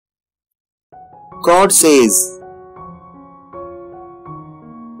God says,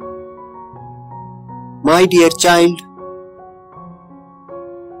 "My dear child,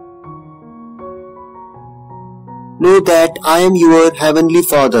 know that I am your Heavenly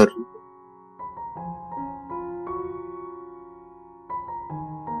Father.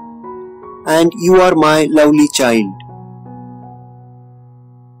 And you are my lovely child.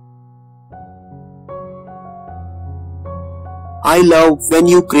 I love when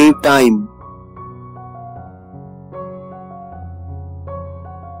you crave time.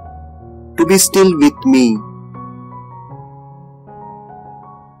 To be still with me.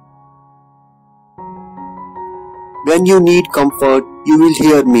 When you need comfort, you will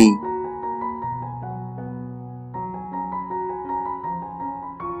hear me.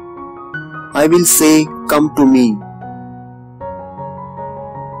 I will say, come to me.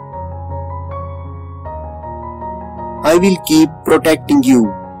 I will keep protecting you.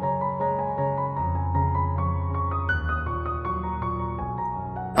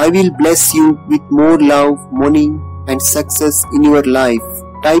 I will bless you with more love, money, and success in your life.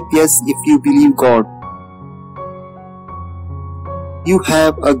 Type yes if you believe God. You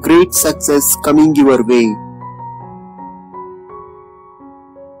have a great success coming your way.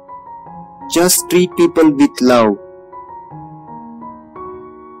 Just treat people with love.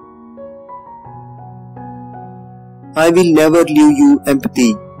 I will never leave you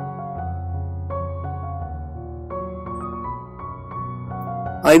empty.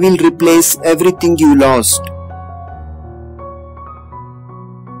 I will replace everything you lost.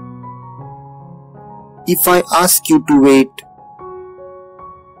 If I ask you to wait,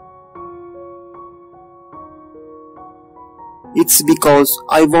 it's because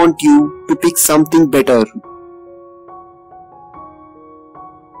I want you to pick something better.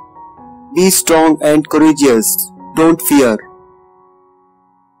 Be strong and courageous. Don't fear.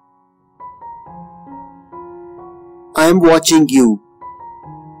 I am watching you.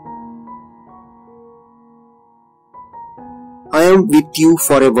 I am with you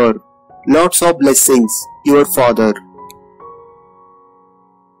forever. Lots of blessings, your father.